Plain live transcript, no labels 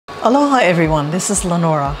Aloha everyone, this is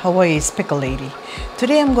Lenora, Hawaii's Pickle Lady.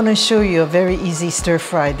 Today I'm going to show you a very easy stir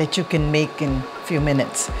fry that you can make in a few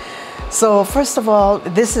minutes. So first of all,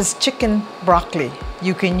 this is chicken broccoli.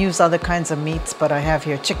 You can use other kinds of meats, but I have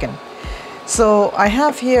here chicken. So I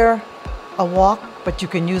have here a wok, but you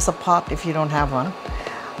can use a pot if you don't have one.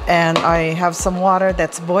 And I have some water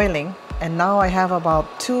that's boiling. And now I have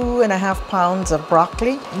about 2.5 pounds of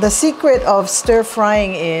broccoli. The secret of stir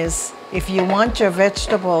frying is if you want your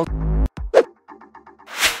vegetables,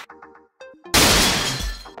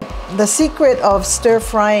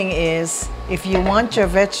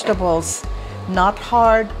 not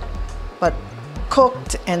hard but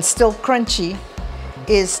cooked and still crunchy,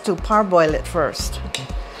 is to parboil it first.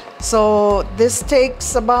 So this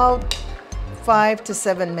takes about 5 to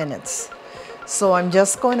 7 minutes. So I'm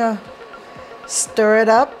just going to stir it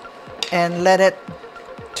up and let it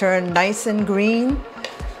turn nice and green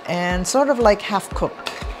and sort of like half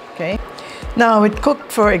cooked, okay? Now it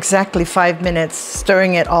cooked for exactly 5 minutes,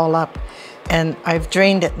 stirring it all up, and I've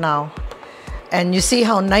drained it now. And you see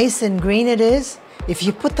how nice and green it is? If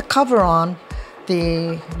you put the cover on,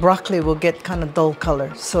 the broccoli will get kind of dull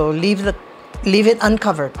color. So leave it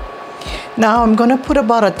uncovered. Now I'm gonna put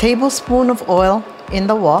about a tablespoon of oil in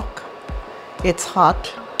the wok. It's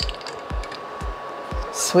hot.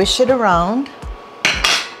 Swish it around.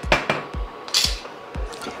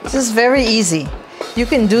 This is very easy. You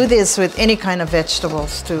can do this with any kind of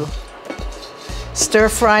vegetables too. Stir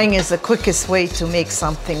frying is the quickest way to make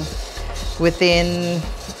something within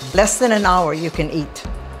less than an hour you can eat.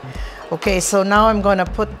 Okay, so now I'm going to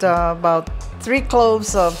put about 3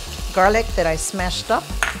 cloves of garlic that I smashed up,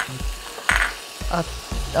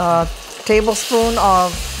 a tablespoon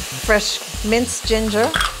of fresh minced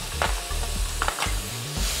ginger,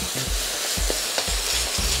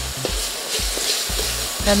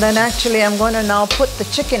 and then actually I'm going to now put the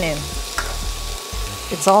chicken in.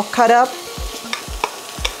 It's all cut up.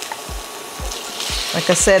 Like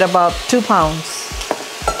I said, about 2 pounds.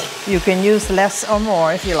 You can use less or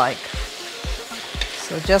more if you like.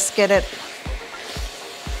 So just get it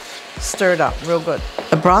stirred up real good.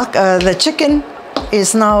 The chicken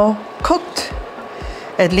is now cooked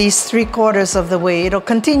at least 3/4 of the way. It'll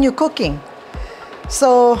continue cooking.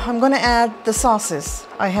 So I'm going to add the sauces.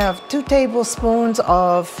 I have 2 tablespoons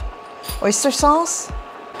of oyster sauce,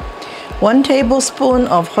 1 tablespoon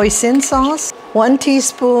of hoisin sauce, 1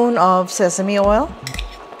 teaspoon of sesame oil,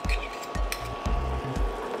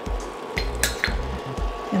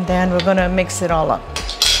 and then we're going to mix it all up.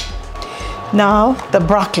 Now the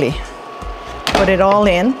broccoli. Put it all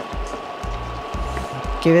in.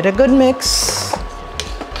 Give it a good mix,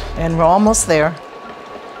 and we're almost there.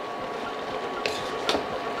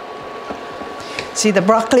 See, the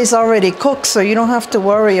broccoli is already cooked, so you don't have to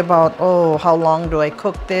worry about, oh, how long do I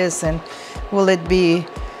cook this and will it be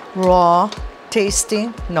raw,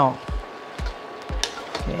 tasty? No.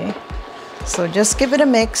 Okay, so just give it a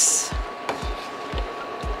mix.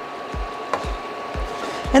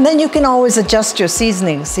 And then you can always adjust your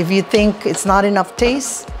seasonings. If you think it's not enough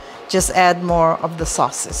taste, just add more of the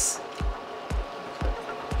sauces.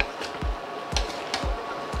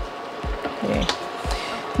 Okay.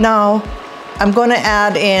 Now, I'm going to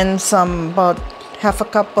add in about 1/2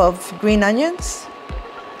 cup of green onions.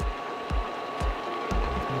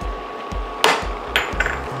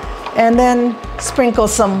 And then sprinkle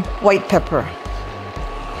some white pepper.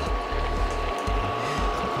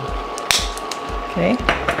 Okay.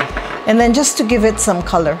 And then just to give it some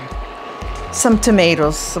color, some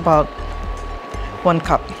tomatoes, about 1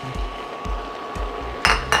 cup.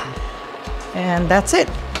 And that's it.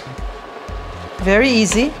 Very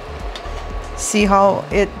easy. See how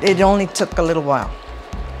it only took a little while.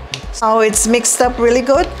 Now it's mixed up really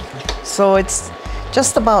good, so it's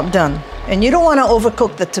just about done. And you don't want to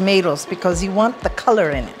overcook the tomatoes because you want the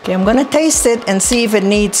color in it. Okay, I'm going to taste it and see if it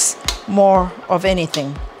needs more of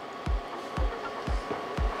anything.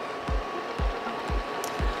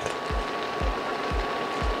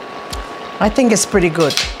 I think it's pretty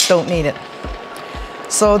good. Don't need it.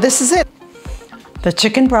 So this is it. The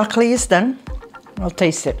chicken broccoli is done. I'll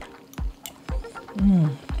taste it.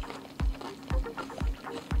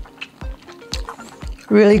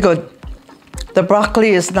 Really good. The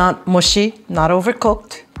broccoli is not mushy, not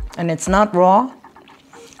overcooked, and it's not raw.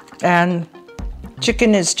 And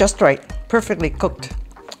chicken is just right, perfectly cooked.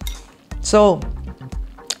 So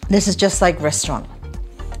this is just like restaurant.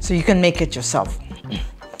 So you can make it yourself.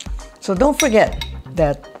 So don't forget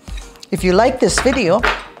that if you like this video,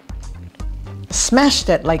 smash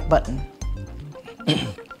that like button.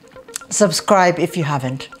 Subscribe if you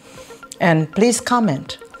haven't. And please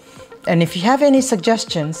comment. And if you have any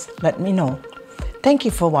suggestions, let me know. Thank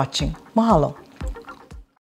you for watching. Mahalo.